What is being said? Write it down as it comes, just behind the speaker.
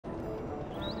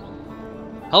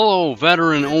Hello,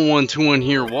 Veteran 0121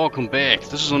 here. Welcome back.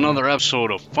 This is another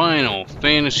episode of Final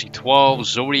Fantasy XII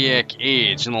Zodiac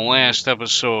Age. In the last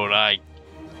episode, I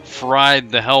fried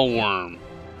the Hellworm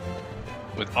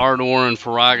with Ardor and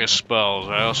Faraga spells.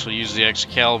 I also used the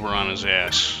Excalibur on his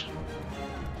ass.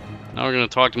 Now we're going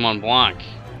to talk to Mont Blanc.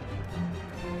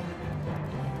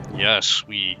 Yes,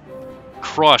 we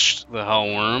crushed the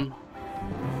Hellworm.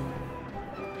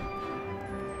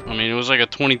 I mean, it was like a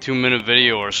 22-minute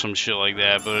video or some shit like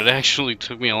that, but it actually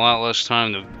took me a lot less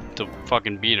time to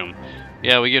fucking beat him.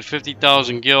 Yeah, we get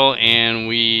 50,000 gil, and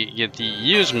we get the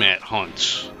Yiazmat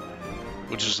hunt,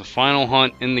 which is the final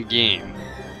hunt in the game.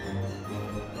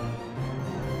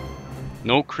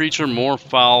 No creature more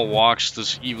foul walks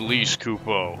this Iblis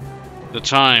Kupo. The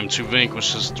time to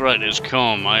vanquish this threat has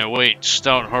come. I await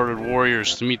stout-hearted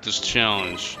warriors to meet this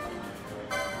challenge.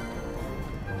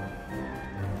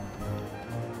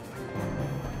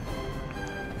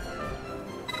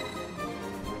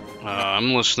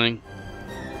 I'm listening.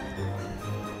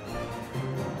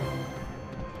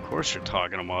 Of course you're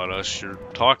talking about us. You're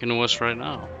talking to us right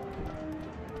now.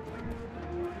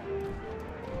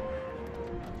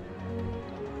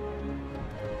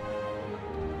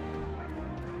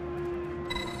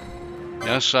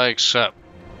 Yes, I accept.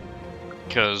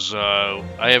 Because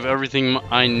I have everything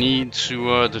I need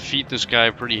to defeat this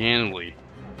guy pretty handily.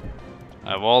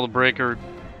 I have all the breaker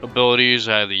abilities.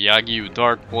 I have the Yagyu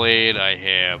Dark Blade, I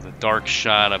have the Dark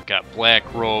Shot, I've got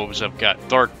Black Robes, I've got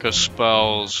Darka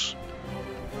spells.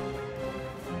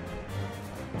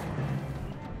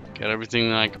 Got everything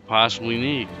that I could possibly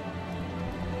need.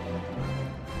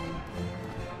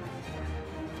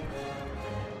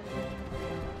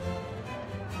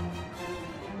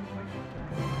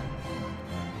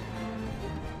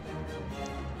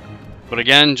 But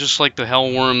again, just like the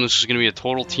Hellworm, this is going to be a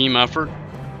total team effort.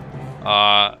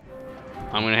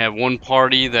 I'm going to have one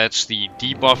party that's the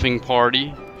debuffing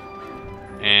party,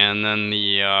 and then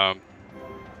the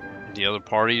other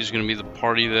party is going to be the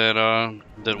party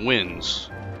that wins,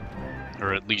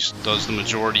 or at least does the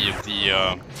majority of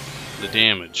the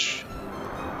damage.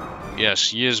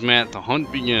 Yes, Yiazmat, the hunt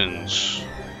begins.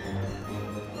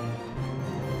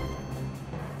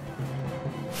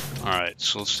 Alright,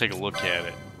 so let's take a look at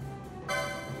it.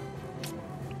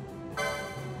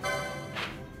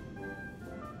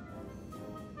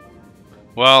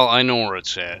 Well, I know where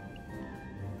it's at.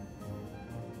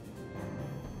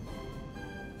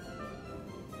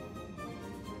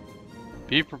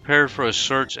 Be prepared for a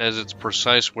search as its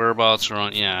precise whereabouts are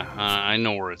on. Yeah, I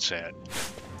know where it's at.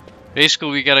 Basically,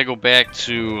 we gotta go back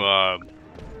to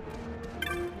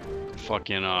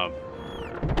fucking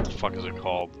what the fuck is it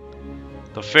called?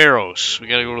 The Pharaohs. We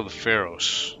gotta go to the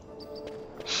Pharaohs.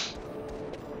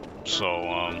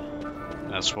 So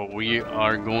that's what we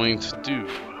are going to do.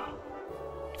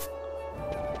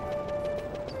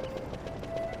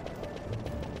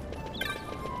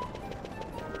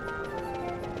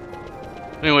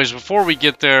 Anyways, before we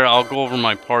get there, I'll go over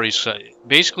my party set.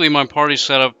 Basically, my party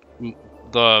setup,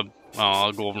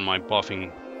 I'll go over my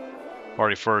buffing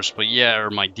party first, but yeah, or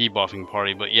my debuffing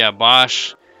party. But yeah,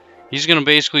 Bosch, he's gonna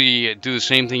basically do the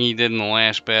same thing he did in the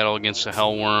last battle against the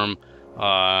Hellworm.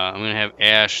 I'm gonna have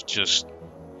Ash just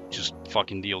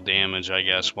fucking deal damage, I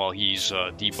guess, while he's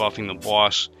debuffing the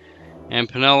boss.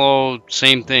 And Penelo,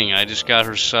 same thing. I just got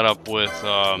her set up with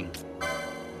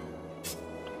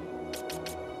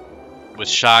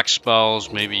shock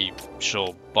spells. Maybe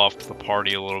she'll buff the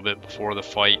party a little bit before the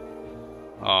fight.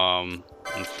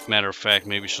 Matter of fact,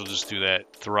 maybe she'll just do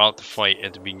that throughout the fight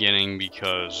at the beginning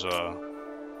because,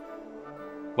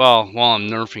 well, while I'm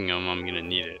nerfing him, I'm gonna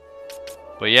need it.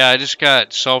 But yeah, I just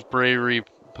got Self-Bravery,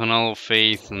 Penelo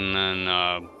Faith, and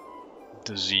then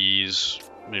Disease,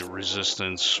 maybe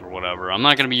Resistance, or whatever. I'm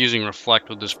not gonna be using Reflect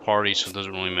with this party, so it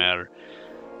doesn't really matter.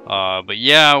 But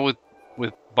yeah, with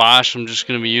Bosch, I'm just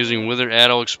going to be using Withered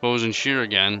Addo, Expose, and Shear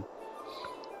again.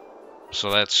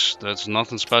 So that's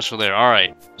nothing special there.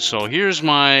 Alright, so here's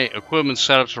my equipment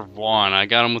setups for Vaughn. I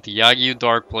got him with the Yagyu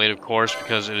Dark Blade, of course,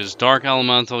 because it is Dark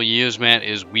Elemental. Yiazmat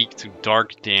is weak to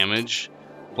dark damage.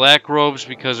 Black Robes,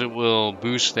 because it will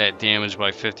boost that damage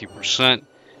by 50%.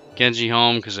 Genji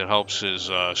Helm, because it helps his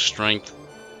strength.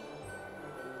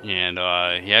 And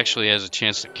he actually has a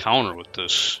chance to counter with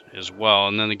this as well.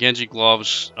 And then the Genji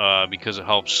Gloves, because it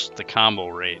helps the combo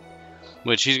rate,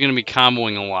 which he's going to be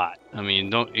comboing a lot. I mean,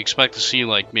 don't expect to see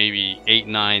like maybe 8,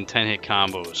 9, 10 hit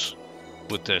combos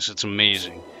with this. It's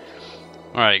amazing.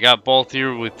 Alright, got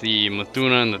Balthier with the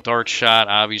Mathuna and the Dark Shot.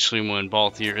 Obviously, when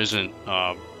Balthier isn't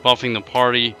buffing the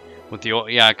party with the...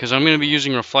 Yeah, because I'm going to be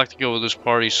using Reflectigo with this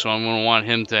party, so I'm going to want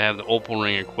him to have the Opal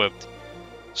Ring equipped.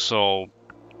 So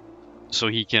so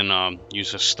he can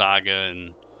use a Staga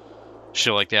and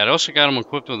shit like that. I also got him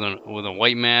equipped with a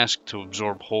white mask to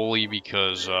absorb holy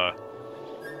because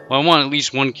well, I want at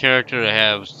least one character to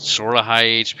have sort of high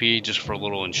HP just for a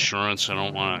little insurance. I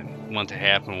don't want to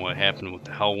happen what happened with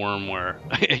the Hellworm, where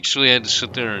I actually had to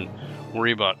sit there and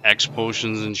worry about X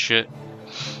potions and shit.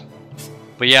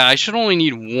 But yeah, I should only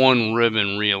need one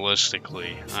ribbon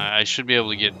realistically. I should be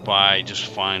able to get by just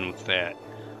fine with that.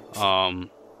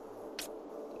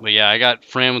 But yeah, I got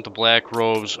Fran with the black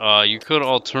robes. You could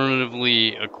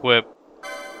alternatively equip...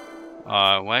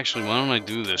 well, actually, why don't I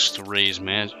do this to raise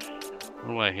magic?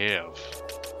 What do I have?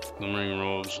 Glimmering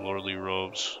robes, lordly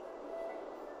robes.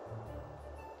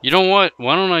 You know what?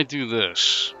 Why don't I do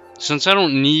this? Since I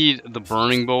don't need the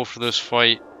burning bow for this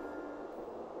fight,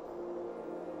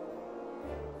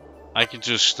 I could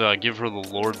just give her the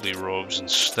lordly robes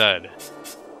instead.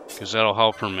 Because that'll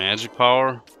help her magic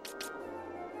power.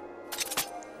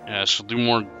 Yeah, she'll do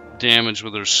more damage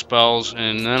with her spells,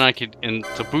 and then I could, and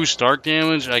to boost dark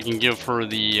damage, I can give her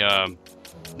the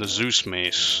Zeus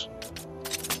mace,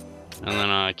 and then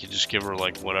I could just give her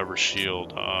like whatever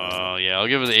shield. Yeah, I'll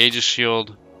give her the Aegis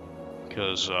shield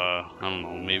because I don't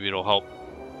know, maybe it'll help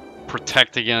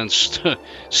protect against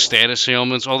status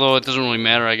ailments. Although it doesn't really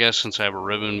matter, I guess, since I have a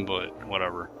ribbon. But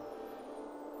whatever.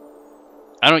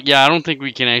 I don't think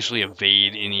we can actually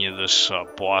evade any of this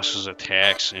boss's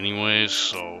attacks anyways,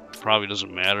 so it probably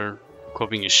doesn't matter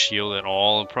equipping a shield at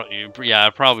all.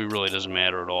 It probably really doesn't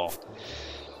matter at all.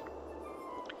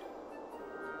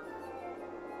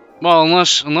 Well,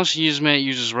 unless Yiazmat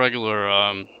uses regular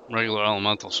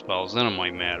elemental spells, then it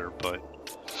might matter. But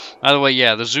either way,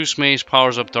 yeah, the Zeus mace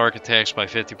powers up dark attacks by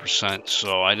 50%.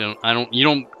 So I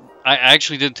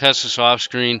actually did test this off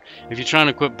screen. If you're trying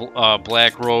to equip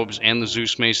black robes and the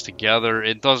Zeus mace together,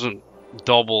 it doesn't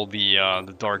double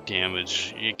the dark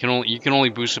damage. You can only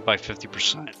boost it by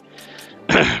 50%.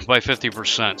 By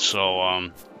 50%. So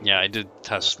yeah, I did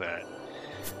test that.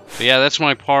 But yeah, that's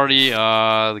my party.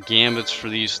 The gambits for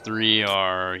these three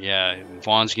are, yeah,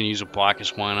 Vaughn's gonna use a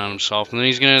Bacchus wine on himself, and then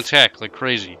he's gonna attack like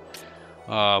crazy.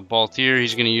 Baltier,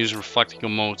 he's gonna use reflecting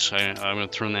emotes. I'm gonna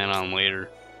turn that on later.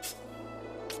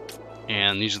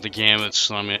 And these are the gambits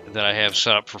that I have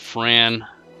set up for Fran.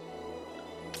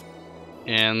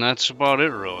 And that's about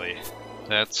it, really.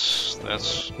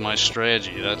 That's my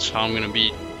strategy. That's how I'm gonna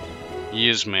beat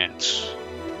Yiazmat.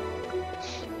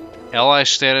 Ally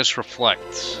status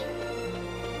reflects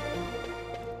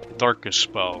darkest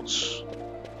spells.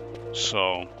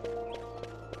 So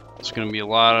it's gonna be a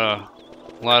lot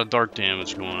of dark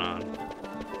damage going on.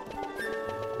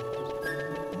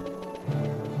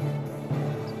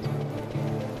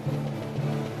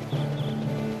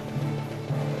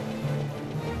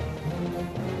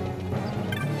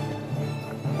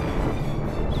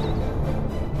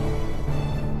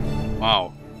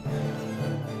 Wow.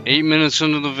 8 minutes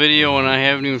into the video and I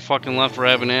haven't even fucking left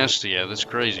Rabanasta yet. That's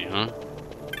crazy, huh?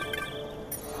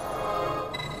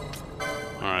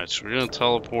 Alright, so we're gonna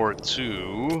teleport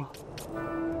to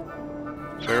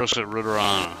Pharos at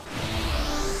Ridorana.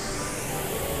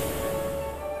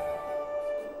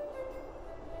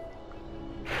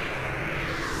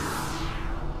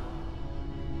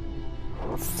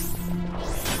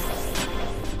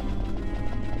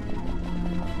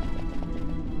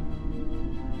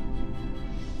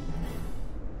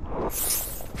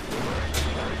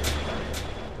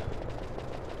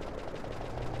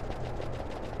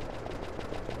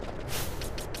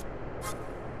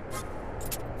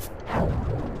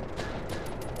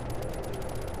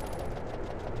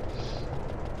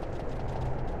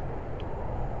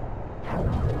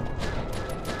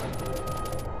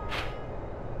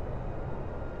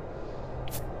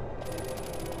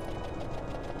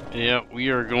 Yeah, we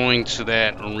are going to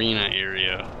that arena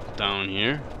area down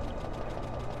here.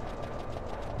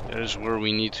 That is where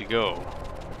we need to go.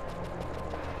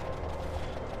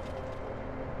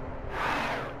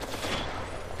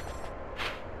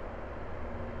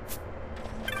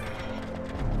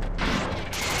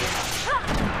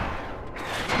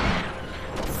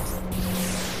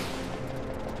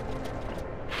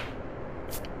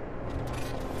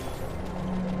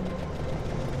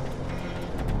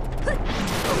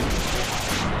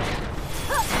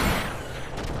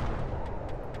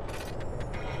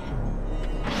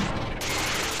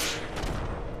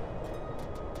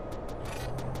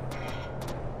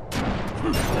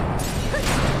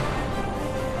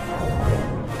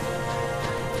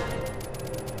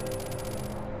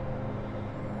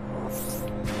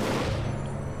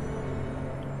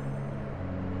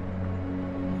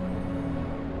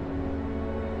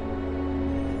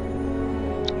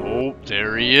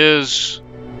 There he is.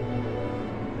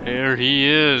 There he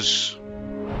is.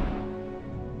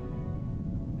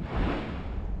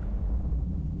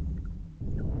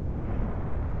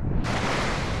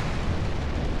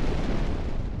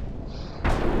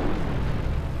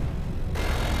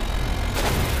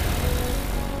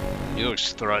 He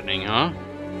looks threatening, huh?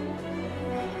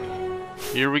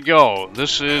 Here we go.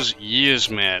 This is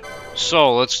Yiazmat.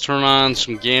 So let's turn on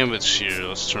some gambits here.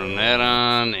 Let's turn that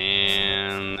on,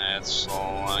 and that's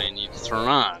all I need to turn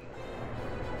on.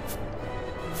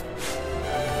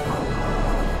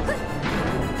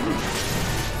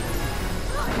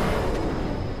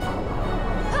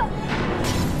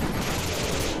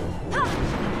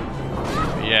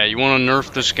 Yeah, you want to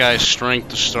nerf this guy's strength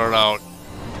to start out.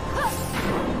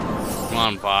 Come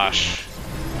on, Bosch.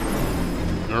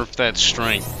 Nerf that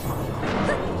strength.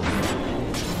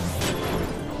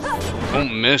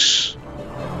 Don't miss.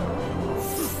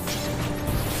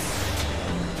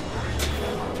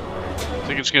 I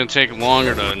think it's going to take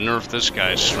longer to nerf this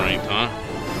guy's strength, huh?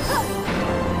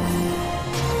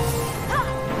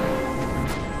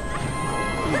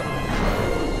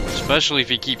 Especially if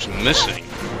he keeps missing.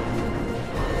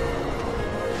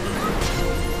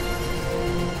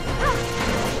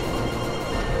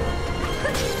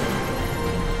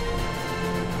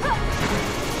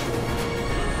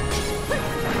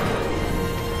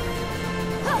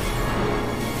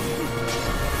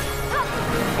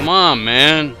 Come on,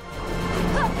 man.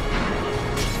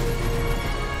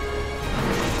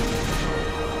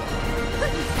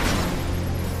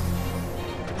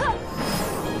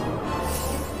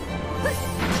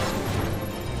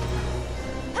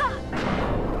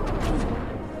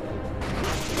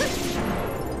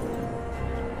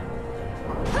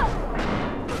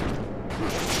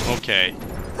 Okay.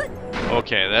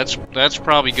 Okay, that's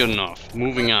probably good enough.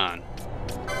 Moving on.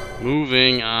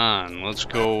 Moving on. Let's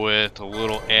go with a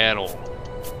little addle.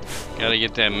 Gotta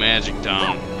get that magic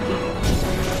down.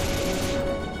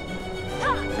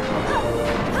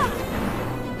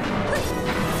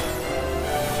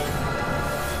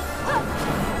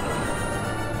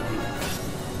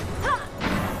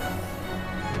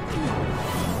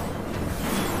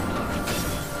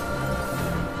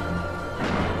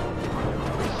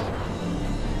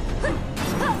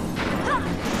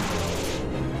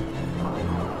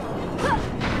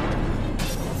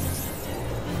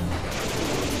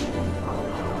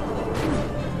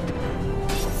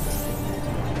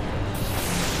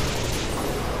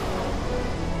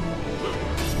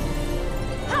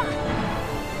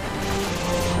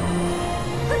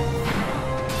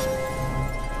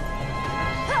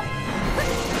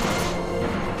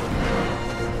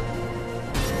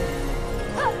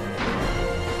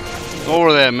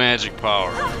 Lower that magic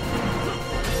power.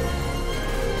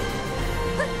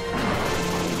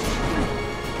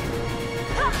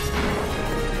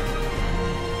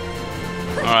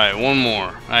 Alright, one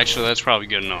more. Actually, that's probably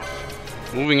good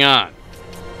enough. Moving on.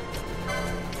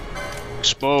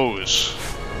 Expose.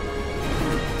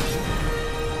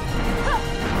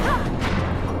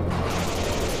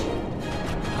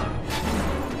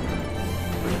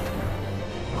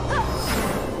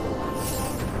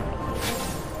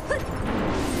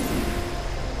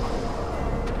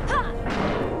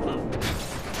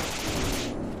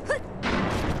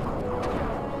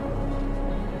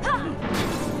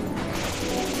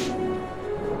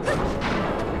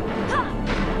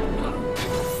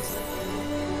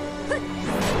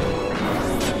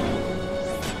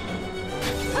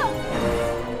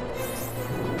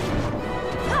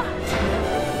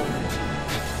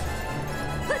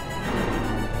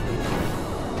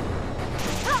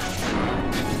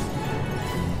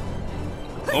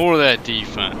 Lower that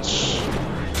defense.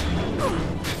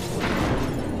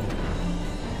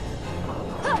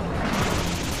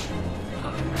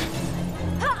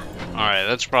 Alright,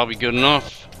 that's probably good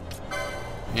enough.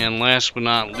 And last but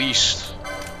not least,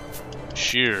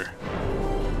 shear.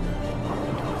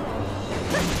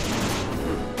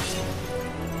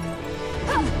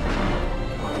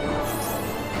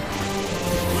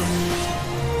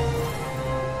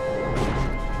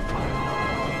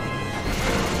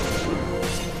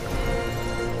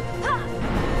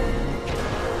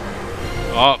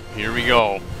 Oh, here we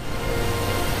go.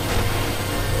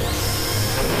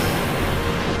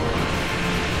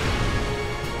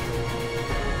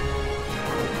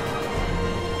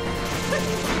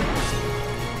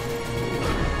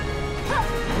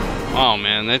 Oh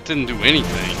man, that didn't do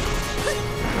anything.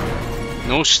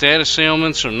 No status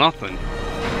ailments or nothing.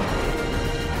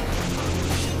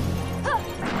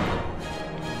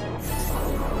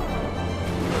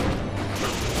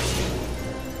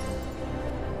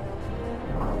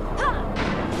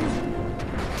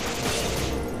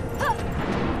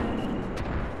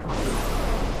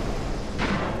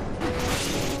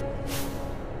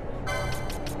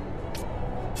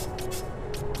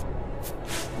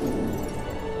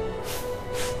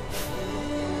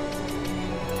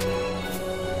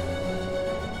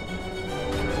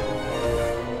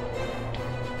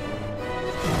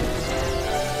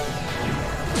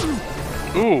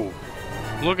 Ooh,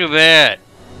 look at that.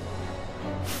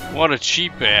 What a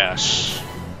cheap ass.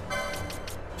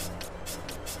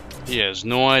 He has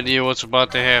no idea what's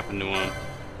about to happen to him.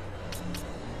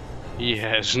 He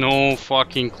has no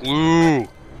fucking clue.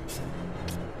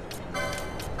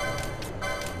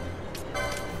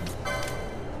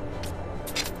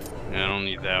 I don't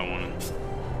need that one.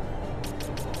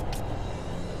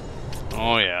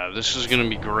 Oh yeah, this is gonna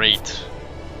be great.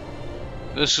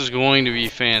 This is going to be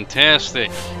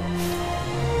fantastic.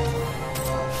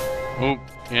 Oh,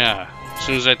 yeah. As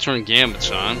soon as I turn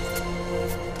gambits on.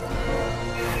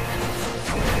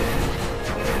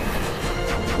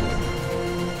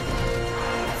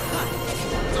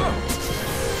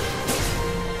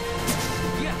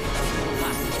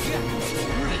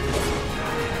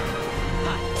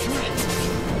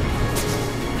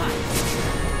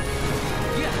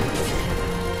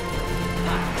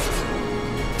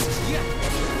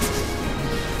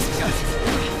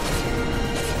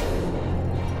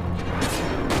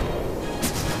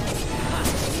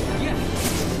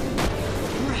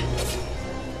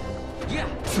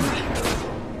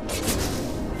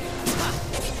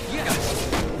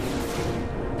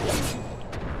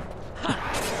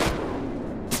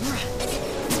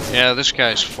 Yeah, this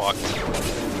guy's fucked.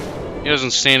 He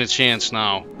doesn't stand a chance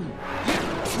now.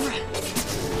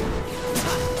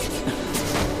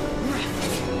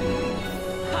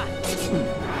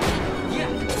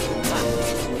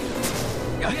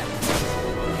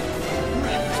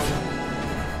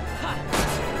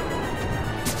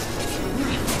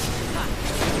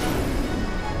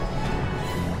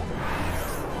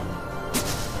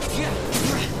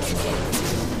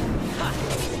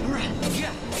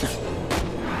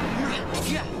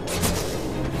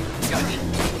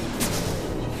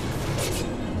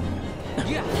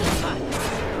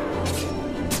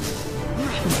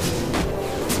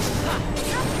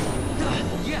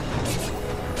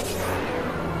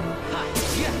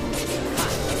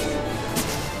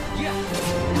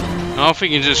 Now if we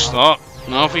can just, now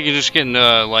if we can just get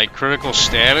into like critical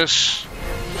status,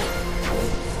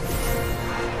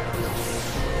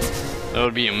 that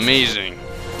would be amazing.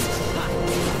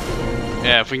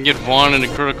 Yeah, if we can get Vaughn into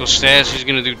critical status, he's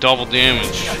gonna do double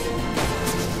damage.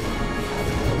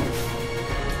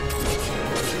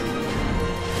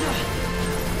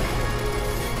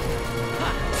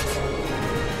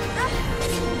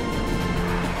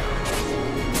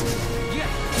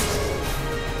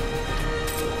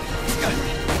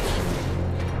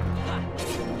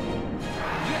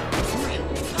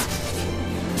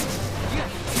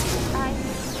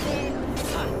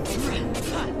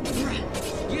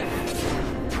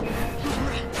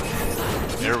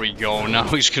 There we go. Now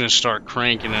he's gonna start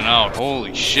cranking it out.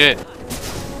 Holy shit.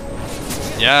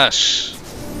 Yes.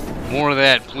 More of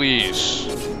that, please.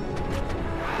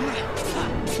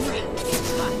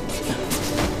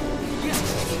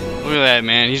 Look at that,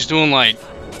 man. He's doing like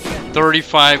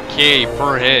 35k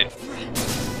per hit.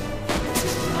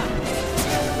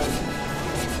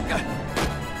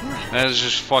 That is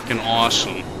just fucking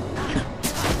awesome.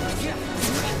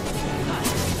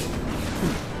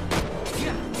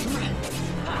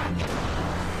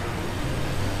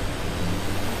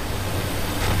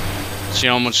 See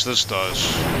how much this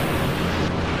does.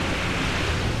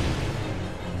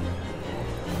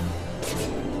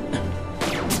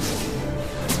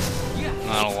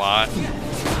 Not a lot.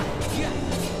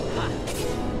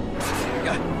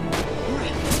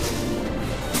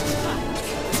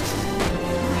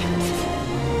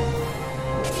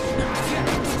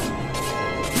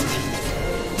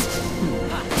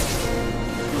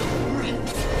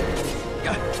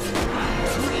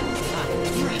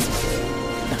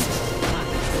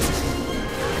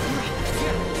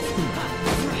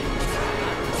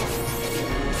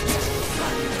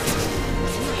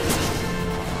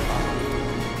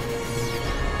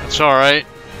 It's alright.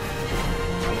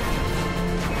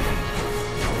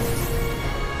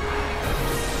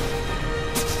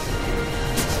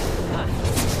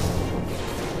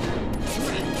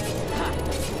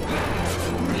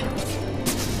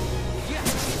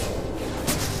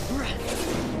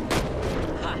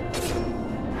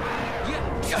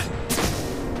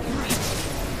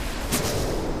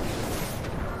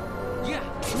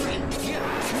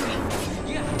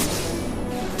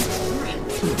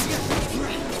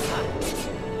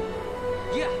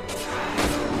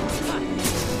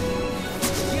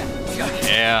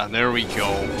 Yeah, there we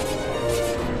go.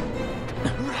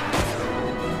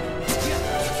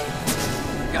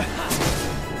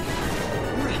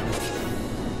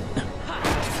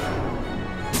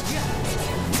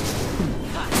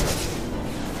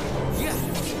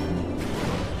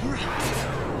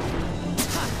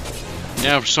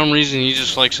 Yeah, for some reason he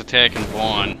just likes attacking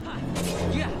Vaughn.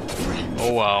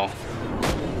 Oh wow.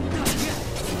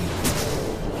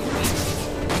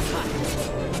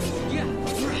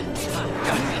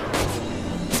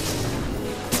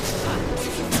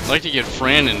 I'd like to get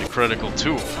Fran into critical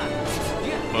too,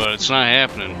 but it's not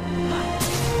happening.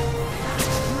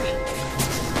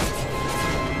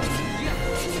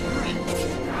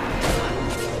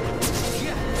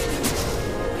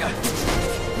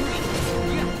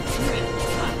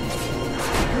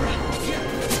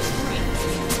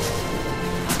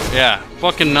 Yeah,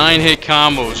 fucking 9-hit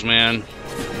combos, man.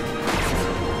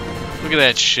 Look at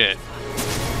that shit.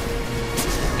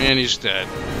 And he's dead.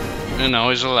 And now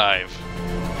he's alive.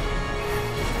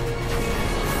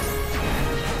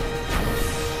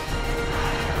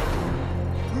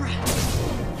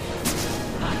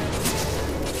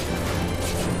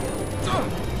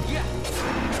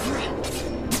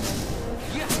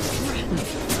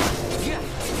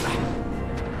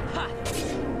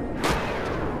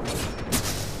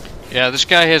 Yeah, this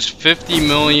guy has 50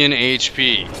 million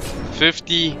HP.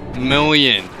 50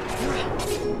 million.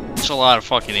 That's a lot of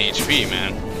fucking HP,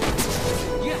 man.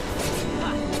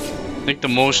 I think the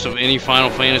most of any Final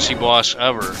Fantasy boss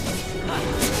ever.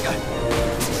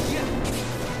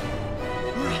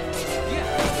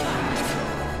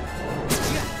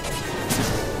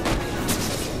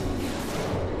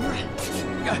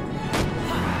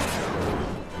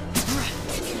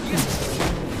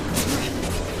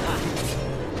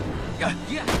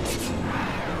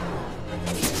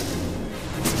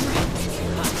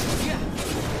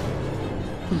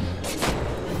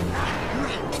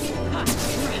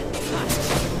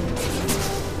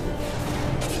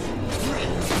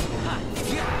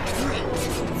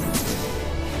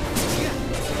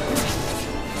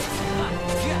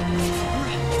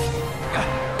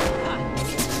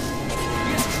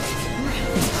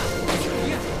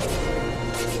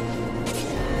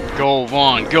 Go,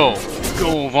 Vaughn, go!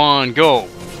 Go, Vaughn, go!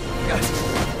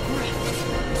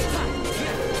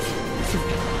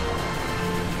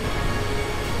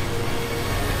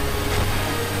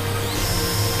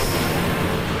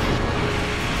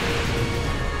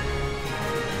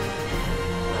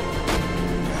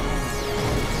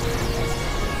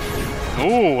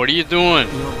 Oh, what are you doing?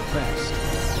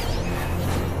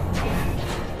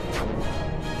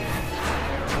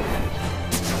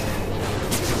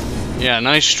 Yeah,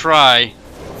 nice try.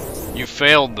 You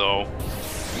failed though.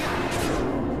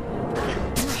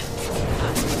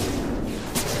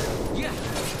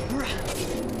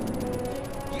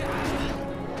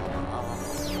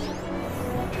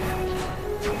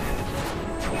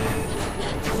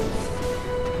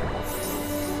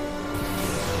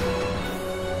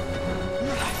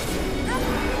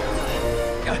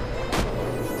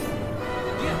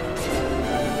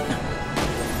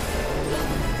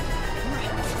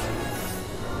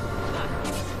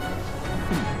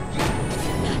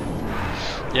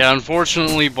 Yeah,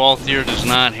 unfortunately, Balthier does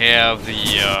not have the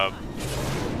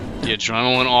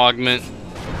adrenaline augment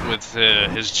with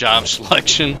his job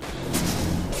selection.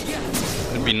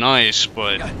 It'd be nice,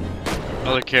 but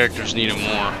other characters need it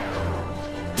more.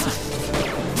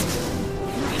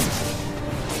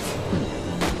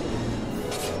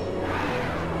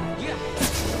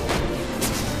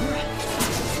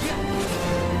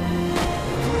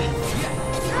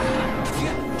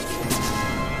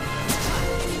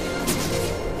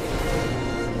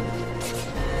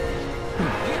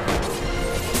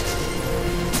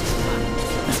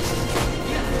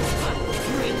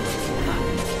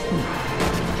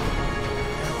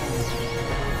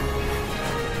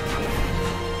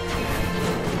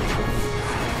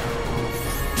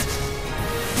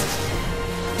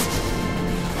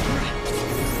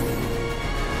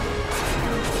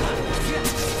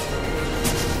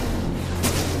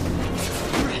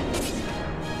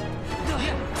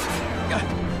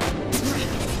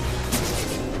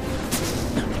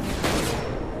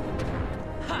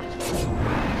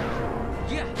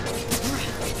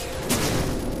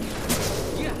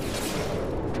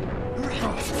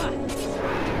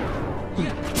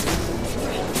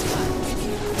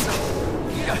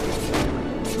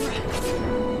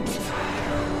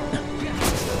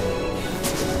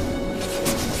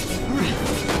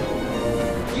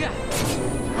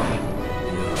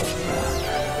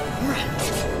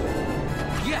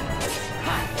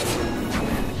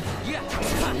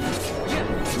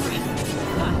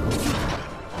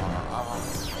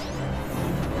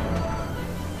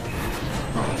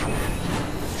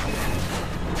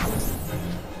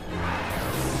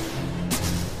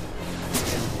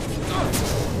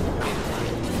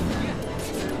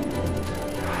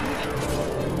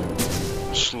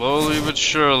 Slowly but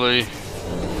surely.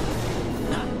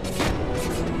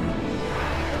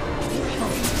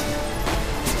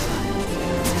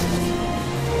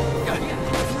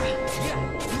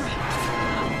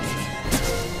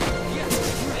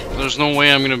 there's no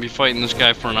way I'm gonna be fighting this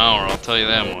guy for an hour, I'll tell you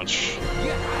that much.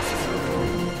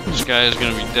 This guy is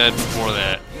gonna be dead before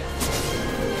that.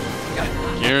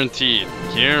 Guaranteed.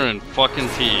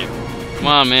 Guaranteed. Come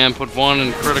on, man, put Vaughn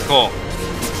in critical.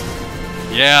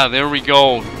 Yeah, there we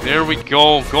go. There we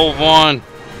go. Go, Vaughn.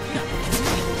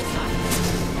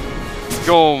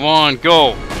 Go, Vaughn,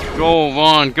 go. Go,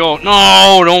 Vaughn, go.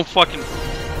 No, don't fucking...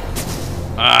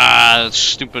 Ah, that's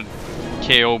stupid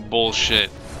KO bullshit.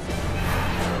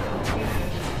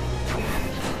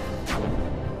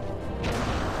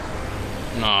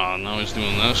 Nah, now he's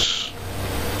doing this.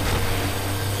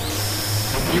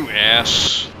 You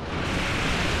ass.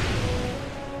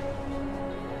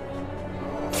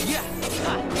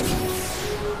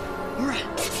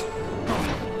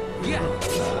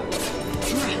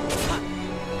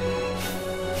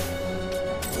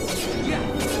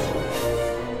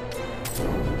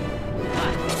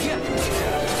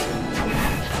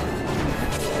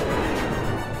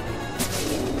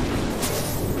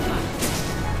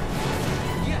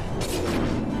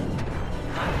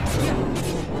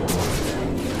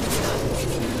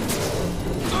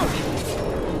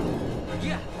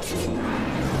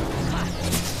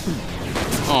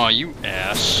 Aw, you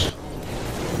ass.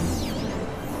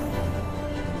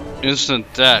 Instant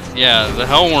death. Yeah, the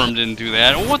Hellworm didn't do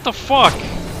that. Oh, what the fuck?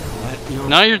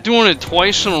 Now you're doing it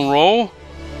twice in a row?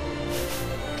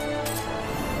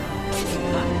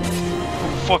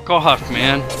 Oh, fuck off,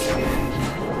 man.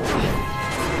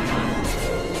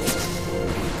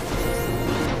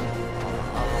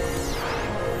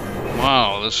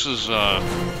 Wow, this is,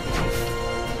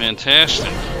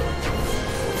 fantastic.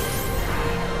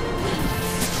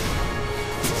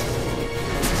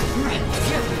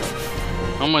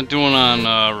 How am I doing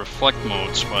on reflect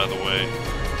modes, by the way?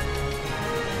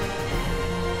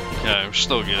 Okay, we're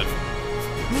still good.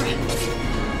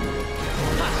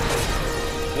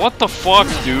 What the fuck,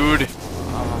 dude?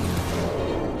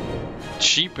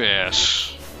 Cheap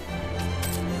ass.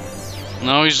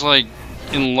 Now he's like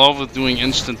in love with doing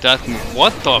instant death move.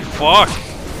 What the fuck?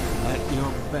 At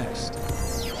your best.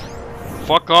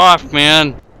 Fuck off,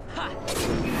 man.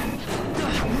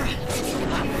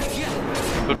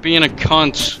 Quit being a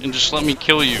cunt and just let me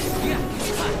kill you.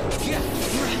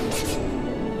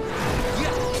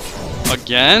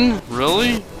 Again?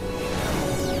 Really?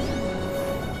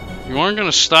 You aren't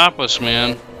gonna stop us,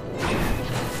 man.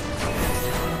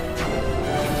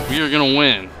 We are gonna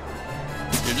win.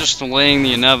 You're just delaying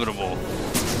the inevitable.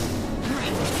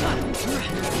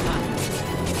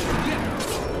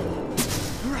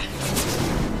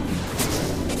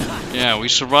 Yeah, we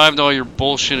survived all your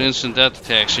bullshit instant death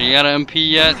attacks. So you got an MP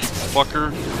yet,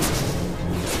 fucker?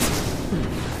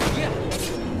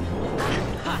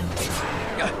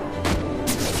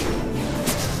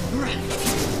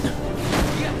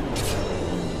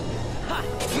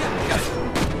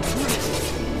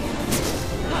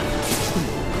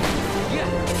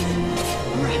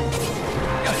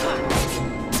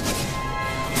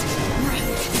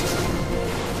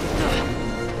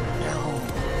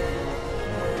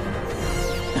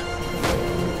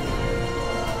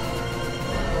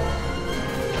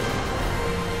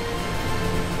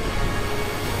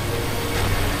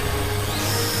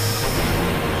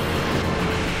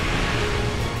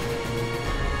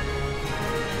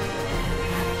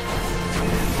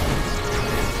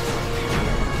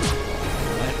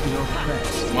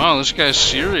 Wow, this guy's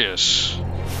serious.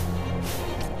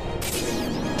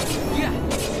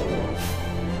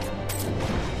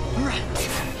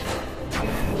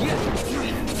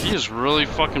 He is really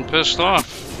fucking pissed off.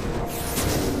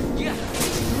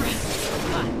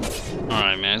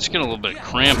 Alright, man, it's getting a little bit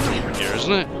cramped over here,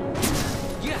 isn't it?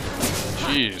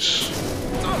 Jeez.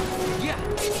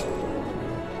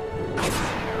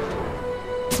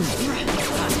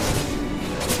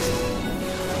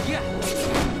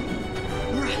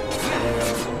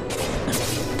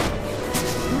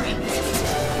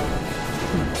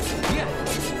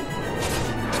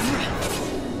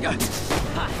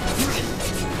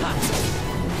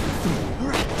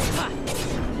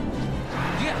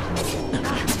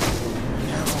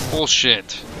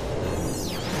 Bullshit.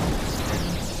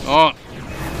 Oh.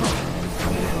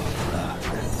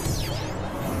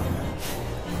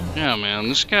 Yeah, man,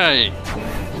 this guy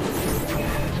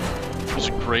is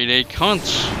a grade A cunt.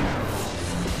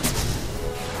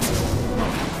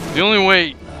 The only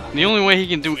way he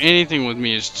can do anything with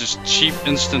me is just cheap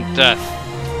instant death.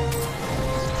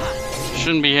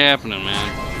 Shouldn't be happening,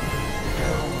 man.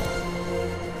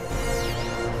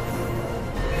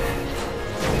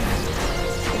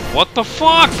 What the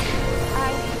fuck?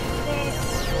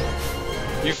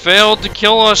 You failed to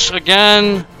kill us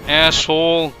again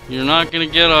asshole. You're not gonna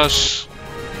get us.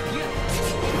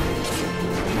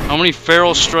 How many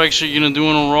feral strikes are you gonna do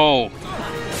in a row?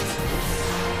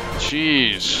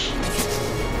 Jeez.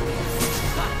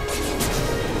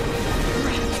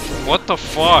 What the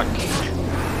fuck?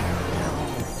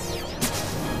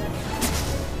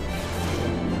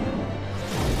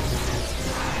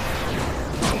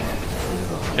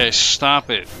 Okay, stop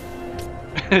it.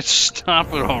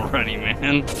 Stop it already,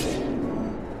 man.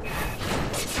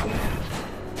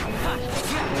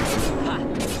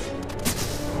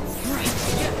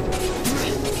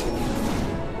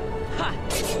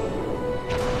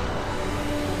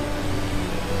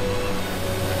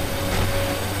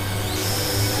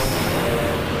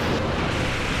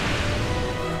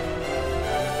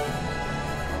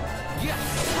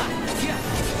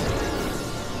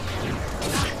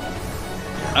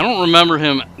 I don't remember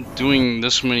him doing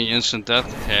this many instant death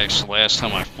attacks the last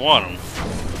time I fought him.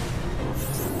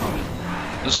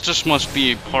 This just must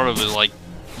be part of it, like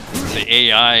the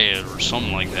AI or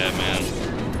something like that, man.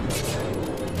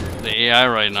 The AI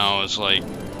right now is like,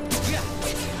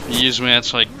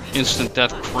 Yiazmat's like instant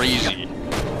death crazy.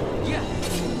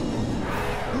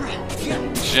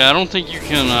 Yeah, I don't think you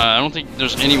can. I don't think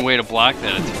there's any way to block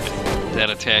that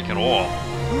attack at all.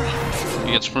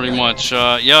 It's pretty much,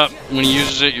 yep, when he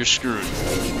uses it, you're screwed.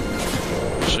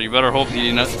 So you better hope he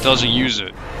doesn't use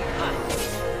it.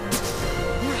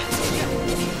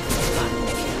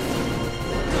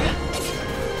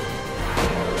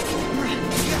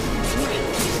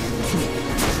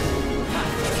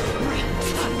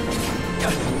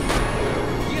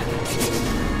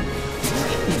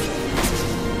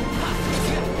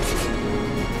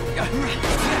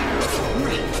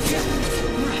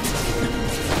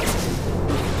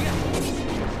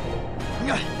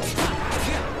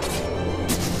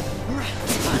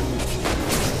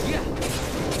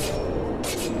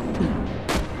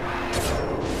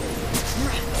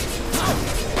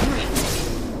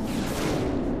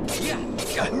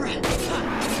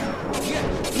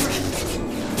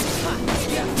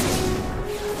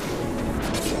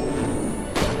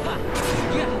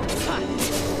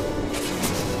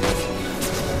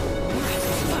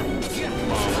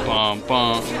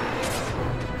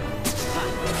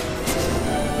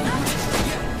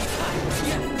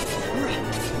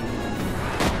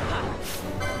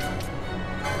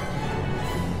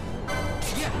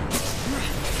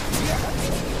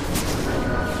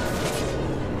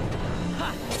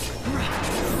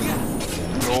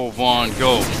 Go, Vaughn,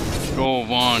 go. Go,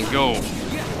 Vaughn, go.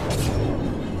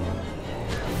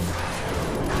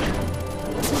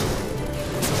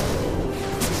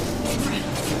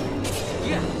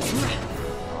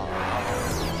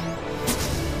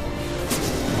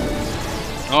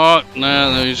 Oh,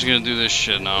 nah, he's gonna do this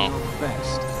shit now.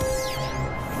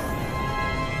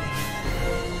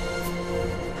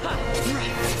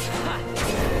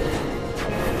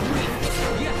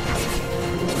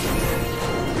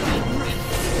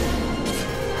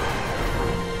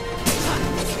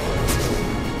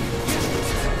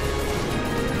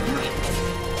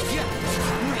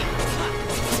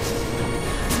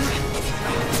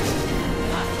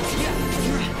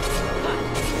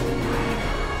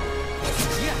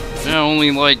 Yeah, only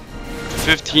like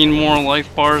 15 more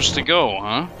life bars to go,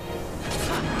 huh?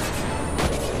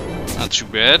 Not too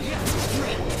bad.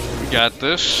 We got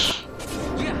this.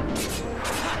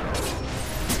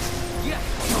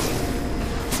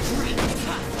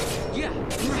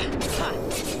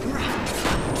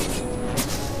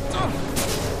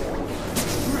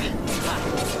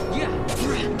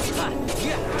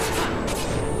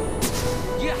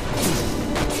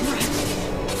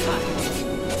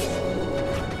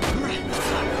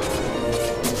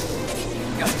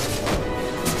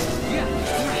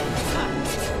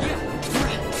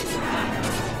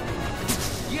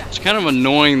 It's kind of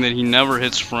annoying that he never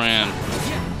hits Fran,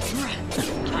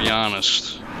 to be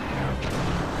honest.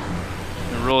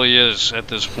 It really is at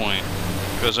this point.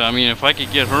 Because, I mean, if I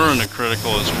could get her in a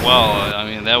critical as well, I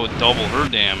mean, that would double her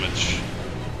damage.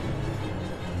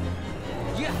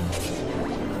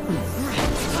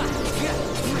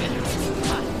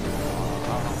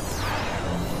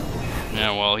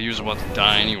 Yeah, well, he was about to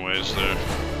die anyways there.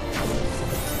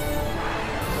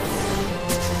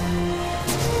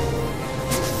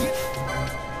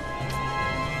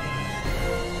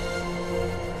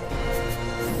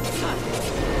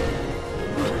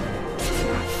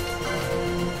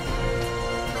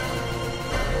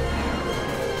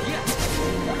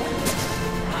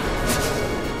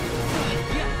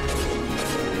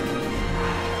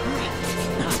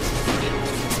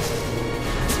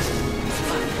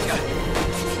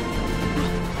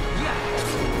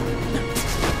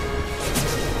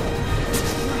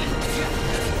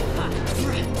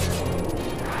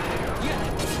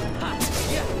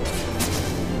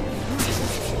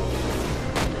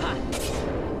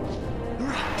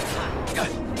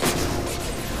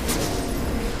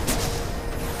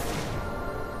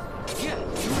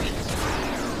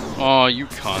 Oh, you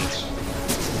cunt.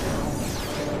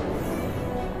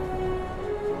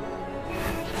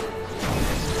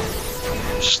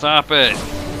 Stop it.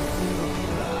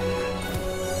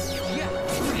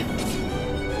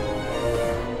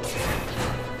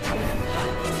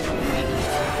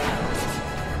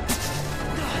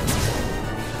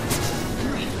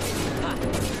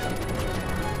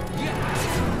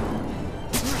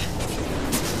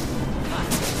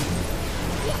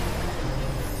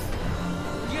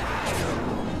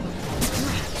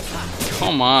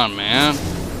 Come on, man.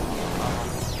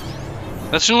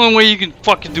 That's the only way you can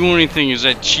fucking do anything is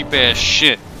that cheap ass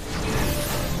shit.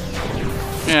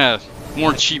 Yeah,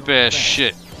 more cheap ass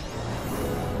shit.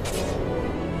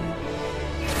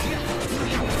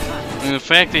 And the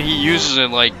fact that he uses it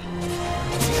like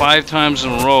 5 times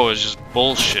in a row is just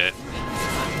bullshit.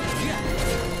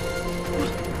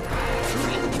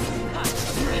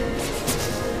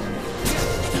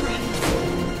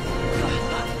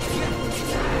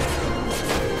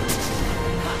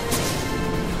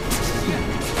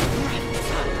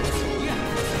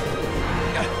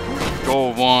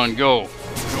 Go, Vaughn, go.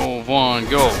 Go, Vaughn,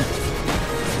 go.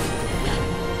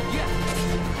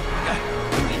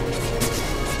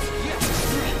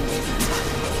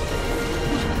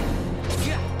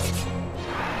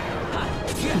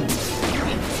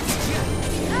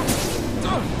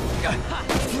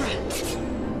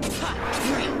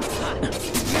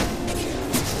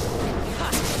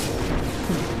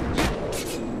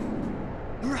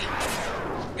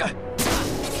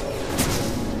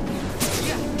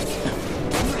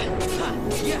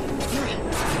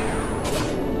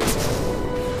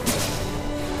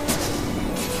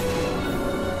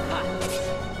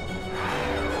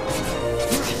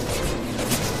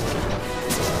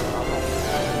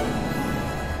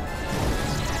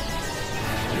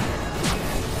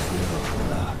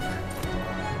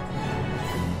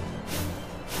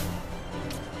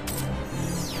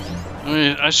 I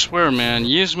mean, I swear, man,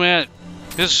 Yiazmat,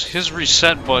 his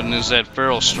reset button is that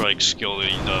Feral Strike skill that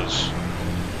he does.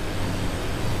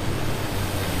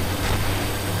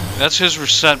 That's his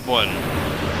reset button.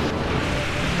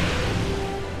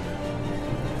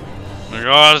 Like,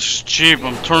 oh, this is cheap,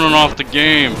 I'm turning off the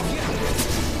game.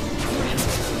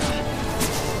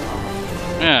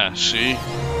 Yeah, see?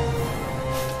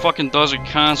 Fucking does it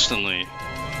constantly.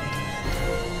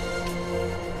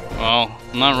 Well,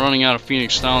 I'm not running out of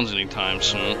Phoenix Downs anytime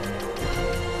soon.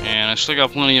 And I still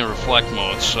got plenty of reflect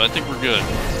modes, so I think we're good.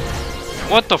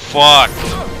 What the fuck?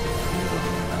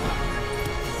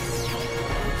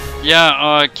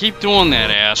 Yeah, keep doing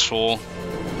that, asshole.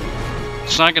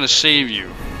 It's not gonna save you.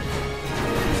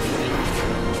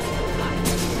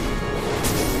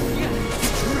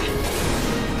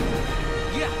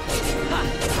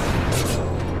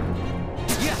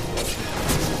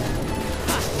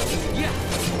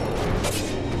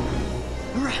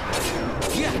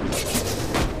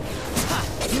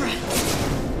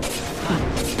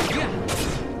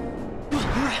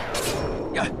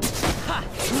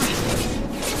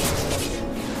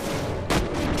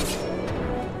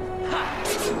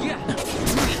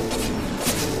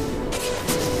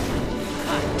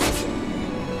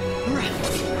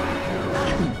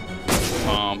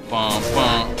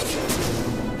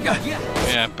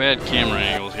 Yeah, bad camera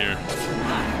angles here.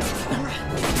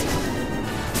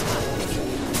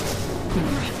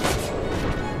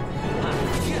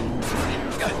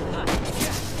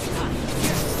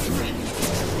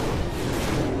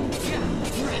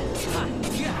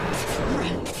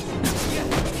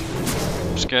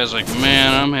 This guy's like,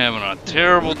 man, I'm having a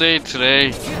terrible day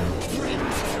today.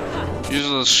 These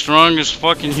are the strongest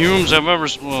fucking humans I've ever,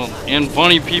 well, and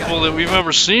bunny people that we've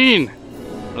ever seen.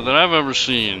 Or that I've ever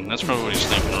seen. That's probably what he's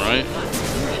thinking, right?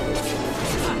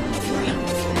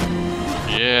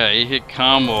 Yeah, 8-hit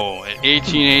combo at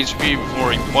 18 HP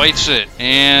before he bites it.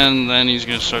 And then he's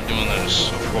gonna start doing this,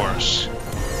 of course.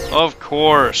 Of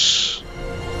course.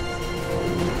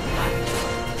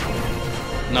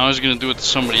 Now he's gonna do it to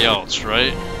somebody else,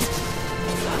 right?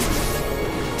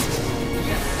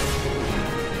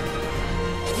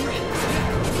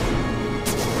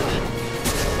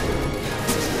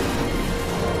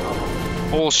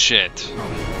 Bullshit.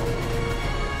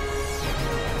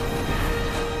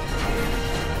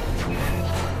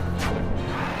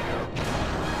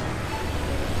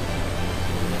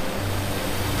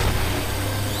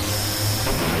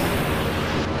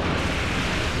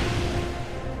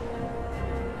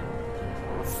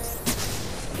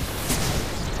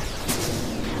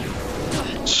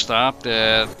 Stop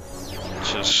that.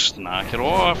 Just knock it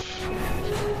off.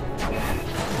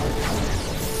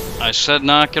 I said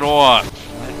knock it off.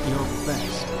 At your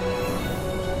best.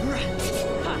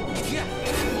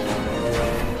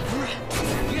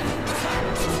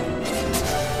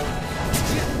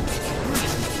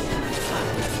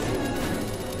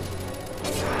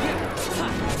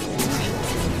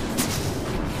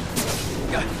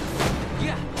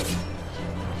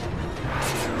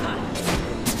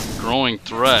 Growing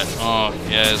threat. Oh,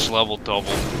 yeah, his level doubled.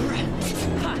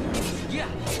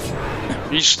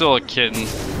 He's still a kitten.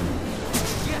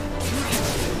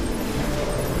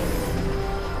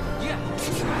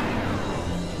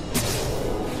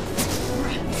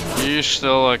 You're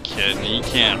still a kitten. He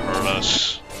can't hurt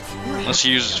us. Unless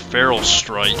he uses Feral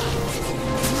Strike.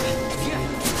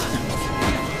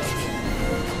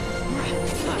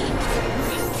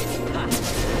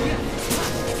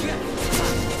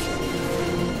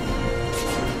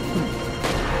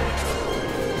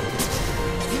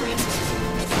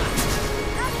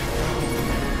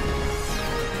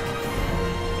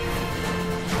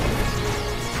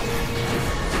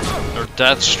 Or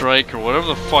Death Strike, or whatever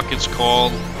the fuck it's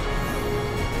called.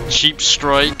 Cheap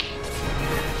Strike.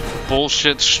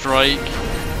 Bullshit Strike.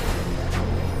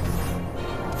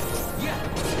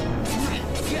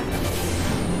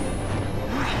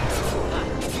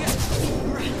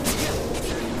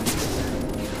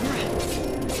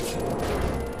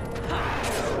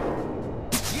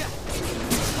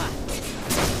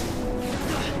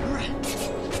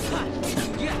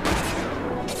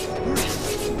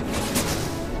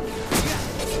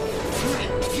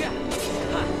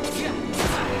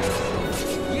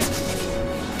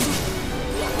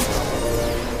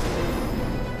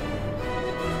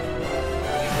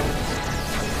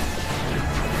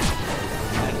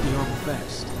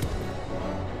 Best.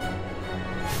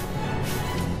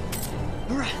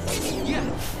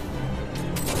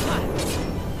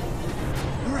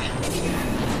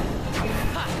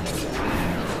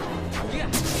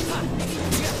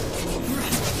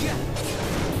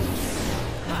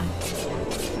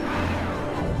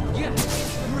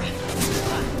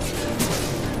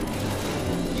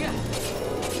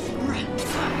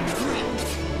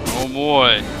 Oh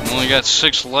boy, only got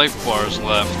 6 life bars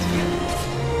left.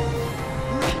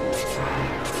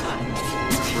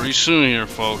 Pretty soon here,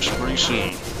 folks, pretty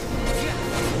soon.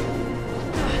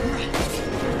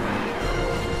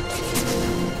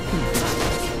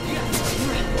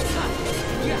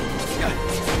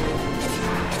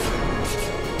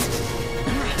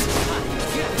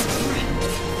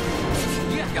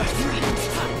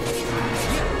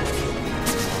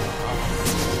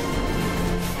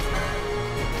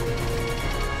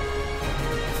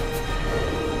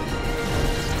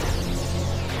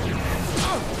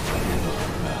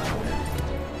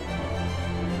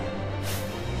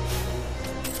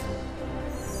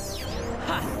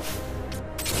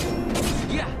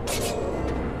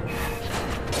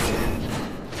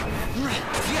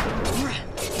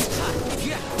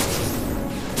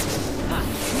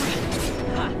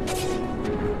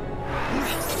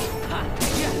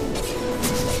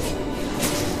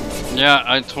 Yeah,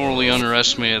 I totally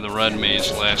underestimated the red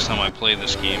maze last time I played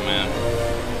this game, man.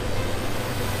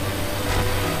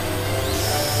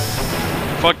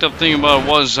 The fucked up thing about it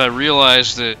was I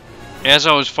realized that as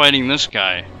I was fighting this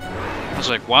guy, I was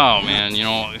like, wow, man, you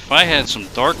know, if I had some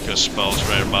darkness spells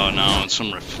right about now and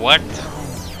some reflect,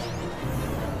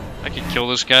 I could kill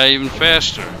this guy even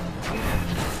faster.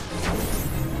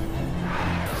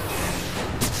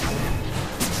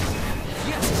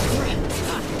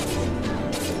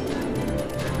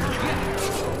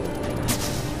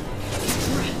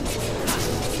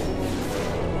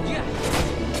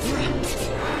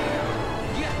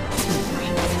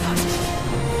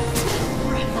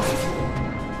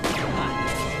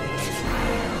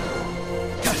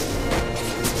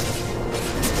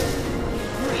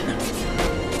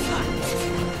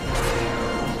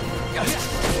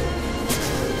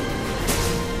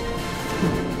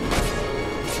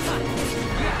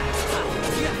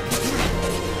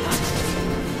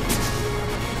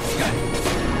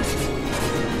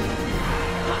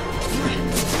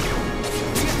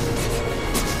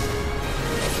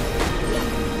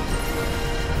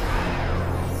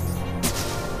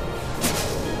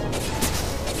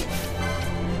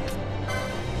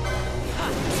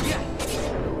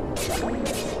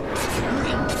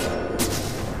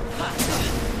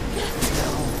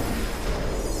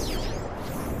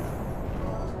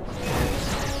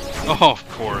 Oh, of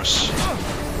course.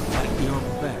 At your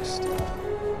best.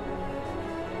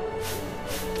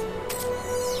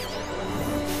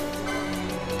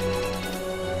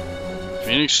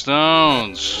 Phoenix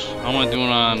Stones. How am I doing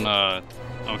on,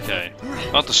 okay.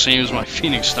 About the same as my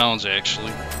Phoenix Stones,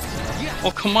 actually. Oh,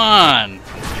 come on!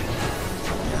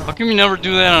 How come you never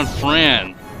do that on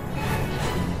Fran?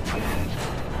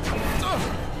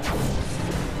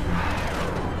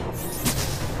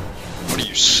 What are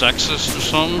you, sexist or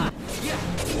something?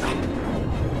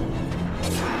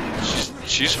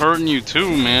 She's hurting you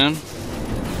too, man.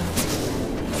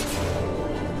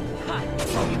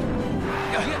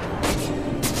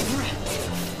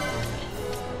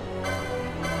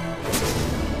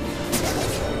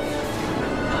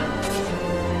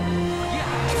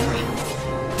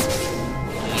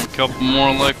 Couple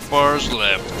more life bars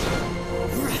left.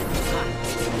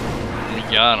 We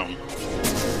got him.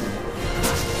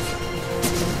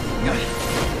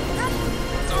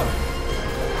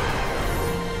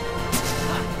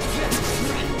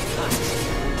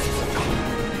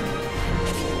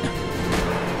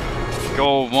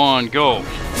 Go, Vaughn, go.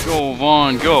 Go,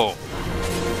 Vaughn, go.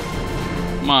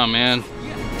 Come on, man.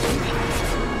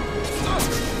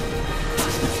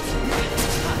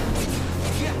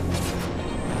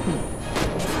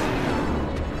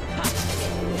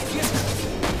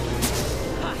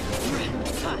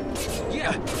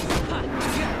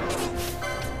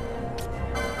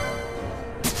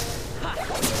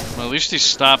 Well, at least he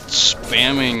stopped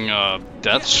spamming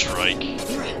Death Strike.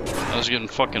 I was getting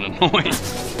fucking annoyed.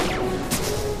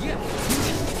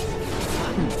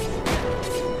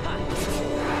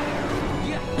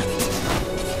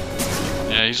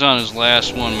 Yeah, he's on his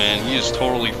last one, man. He is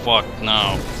totally fucked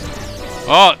now.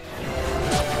 Oh!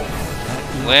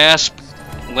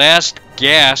 Last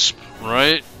gasp,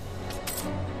 right?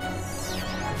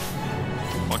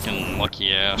 Fucking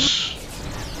lucky ass.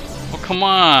 Oh, come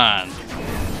on!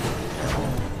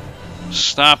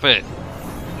 Stop it!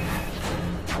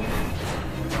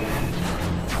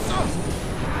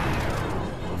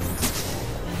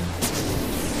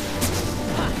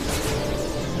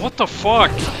 What the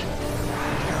fuck?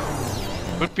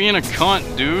 Quit being a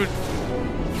cunt, dude.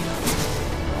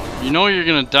 You know you're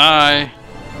gonna die.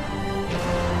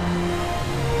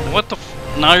 What the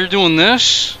f- Now you're doing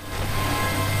this?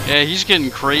 Yeah, he's getting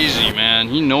crazy, man.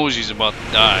 He knows he's about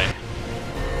to die.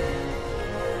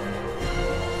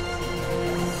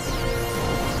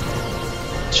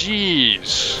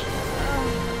 Jeez.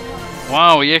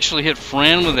 Wow, he actually hit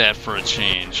Fran with that for a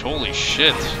change. Holy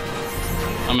shit.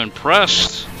 I'm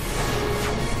impressed.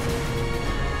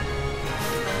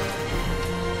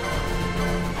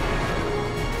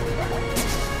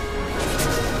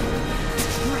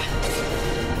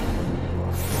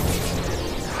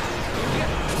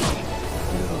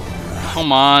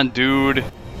 Come on, dude.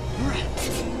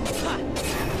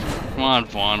 Come on,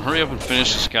 Vaughn. Hurry up and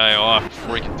finish this guy off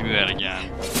before he can do that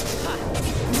again.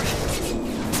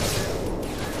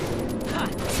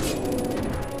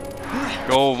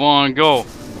 Go, Vaughn, go.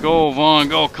 Go, Vaughn,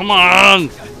 go. Come on!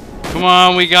 Come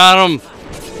on, we got him.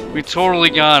 We totally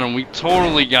got him. We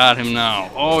totally got him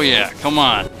now. Oh, yeah. Come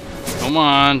on. Come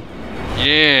on.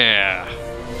 Yeah.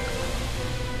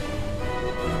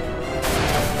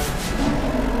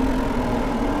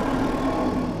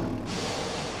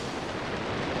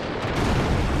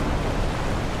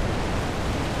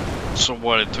 So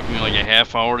what, it took me like a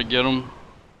half hour to get him?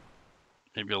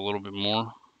 Maybe a little bit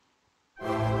more.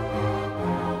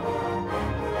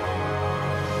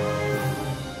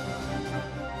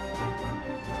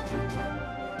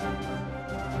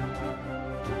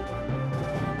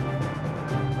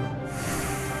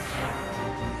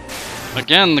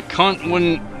 Again, the cunt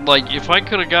wouldn't, like, if I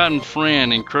could have gotten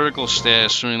Fran in critical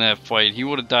status during that fight, he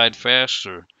would have died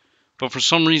faster. But for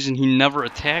some reason, he never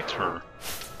attacked her.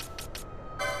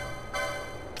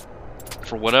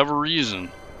 For whatever reason.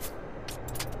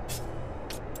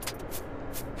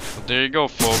 But there you go,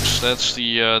 folks. That's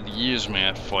the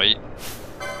Yiazmat fight.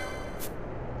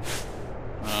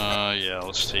 Yeah,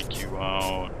 let's take you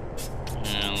out.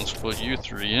 And let's put you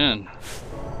three in.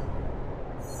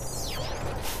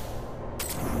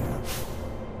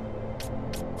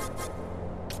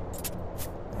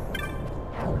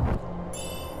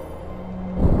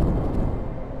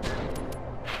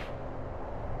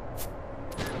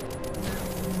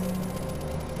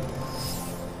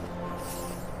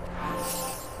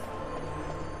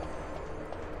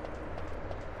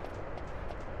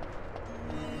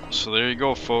 So there you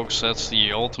go, folks. That's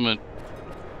the ultimate,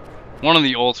 one of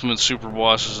the ultimate super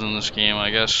bosses in this game.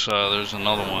 I guess there's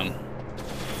another one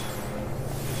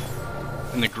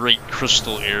in the Great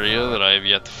Crystal area that I have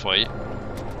yet to fight,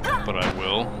 but I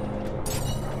will.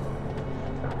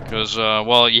 Because,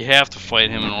 well, you have to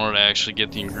fight him in order to actually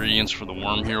get the ingredients for the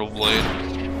Worm Hero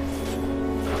Blade.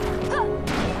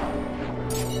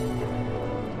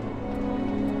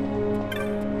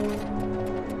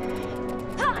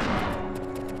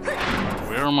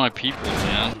 Where are my people,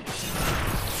 man? What the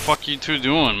fuck you two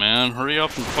doing, man? Hurry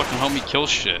up and fucking help me kill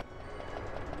shit.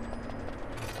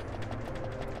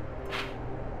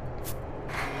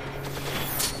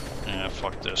 Yeah,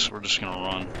 fuck this. We're just gonna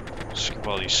run. Skip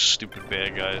all these stupid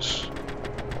bad guys.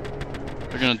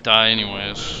 They're gonna die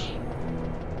anyways.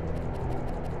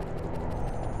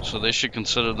 So they should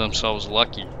consider themselves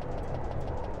lucky.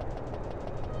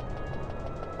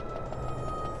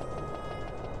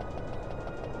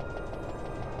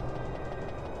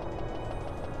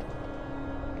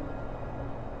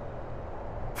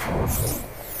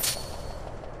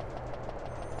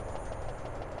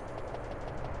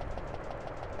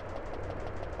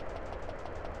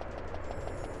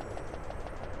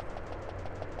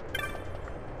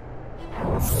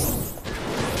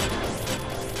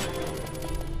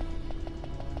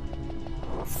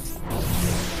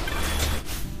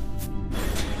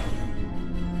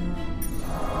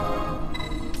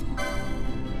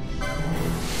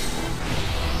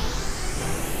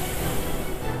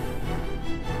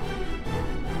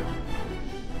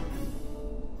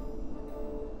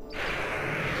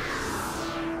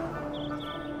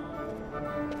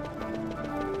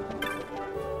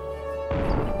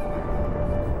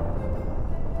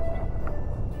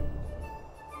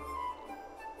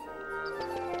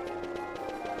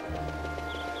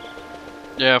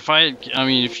 Yeah, I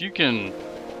mean, if you can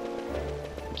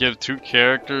give two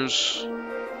characters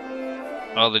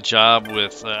the job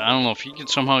with, I don't know, if you could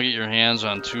somehow get your hands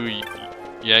on two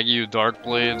Yagyu Dark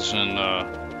Blades and,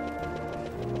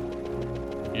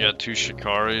 yeah, two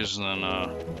Shikaris, then,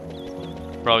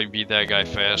 probably beat that guy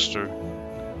faster. I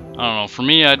don't know, for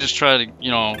me, I just try to, you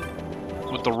know,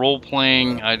 with the role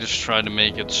playing, I just try to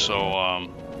make it so,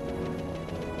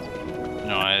 you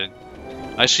know,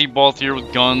 I see Balthier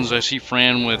with guns, I see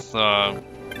Fran with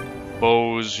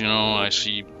bows, you know, I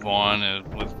see Vaughn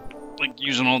with like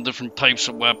using all different types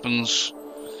of weapons.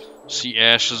 See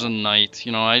Ash as a knight,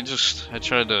 you know, I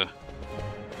try to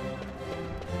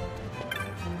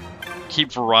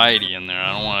keep variety in there.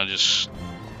 I don't want to just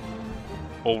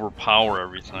overpower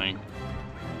everything.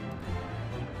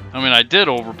 I mean, I did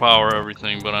overpower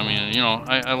everything, but I mean, you know,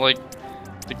 I like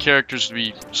the characters to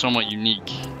be somewhat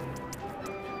unique.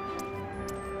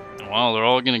 Wow, they're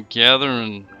all gonna gather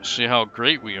and see how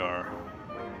great we are.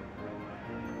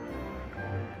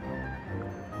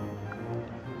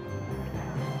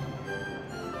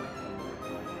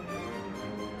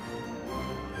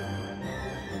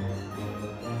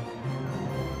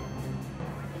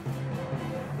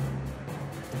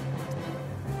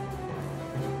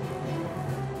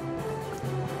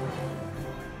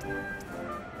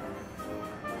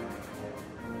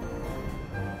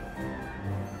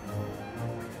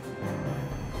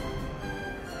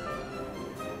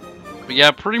 But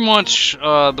yeah, pretty much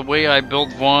the way I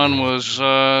built Vaughn was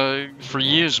for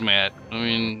Yiazmat. I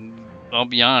mean, I'll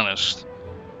be honest.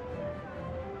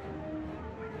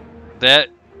 The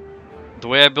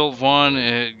way I built Vaughn,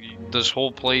 this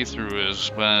whole playthrough has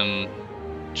been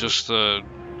just to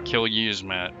kill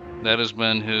Yiazmat. That has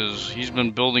been he's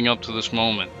been building up to this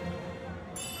moment.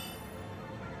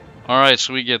 Alright,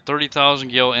 so we get 30,000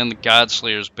 gil and the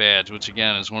Godslayer's badge, which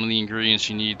again is one of the ingredients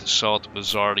you need to sell at the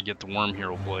bazaar to get the Worm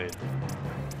Hero Blade.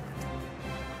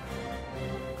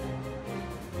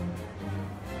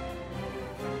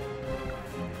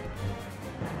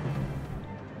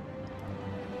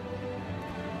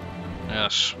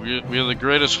 Yes, we are the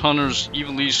greatest hunters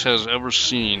Ivalice has ever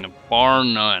seen, bar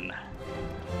none.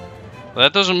 But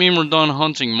that doesn't mean we're done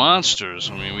hunting monsters.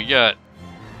 I mean, we got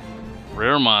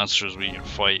rare monsters we can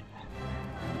fight.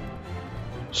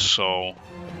 So,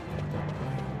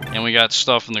 and we got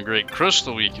stuff in the Great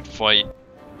Crystal we can fight,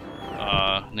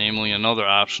 namely another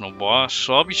optional boss.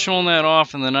 So I'll be showing that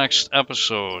off in the next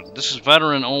episode. This is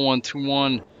Veteran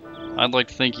 0121. I'd like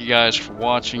to thank you guys for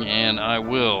watching, and I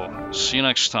will see you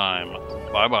next time.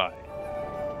 Bye bye.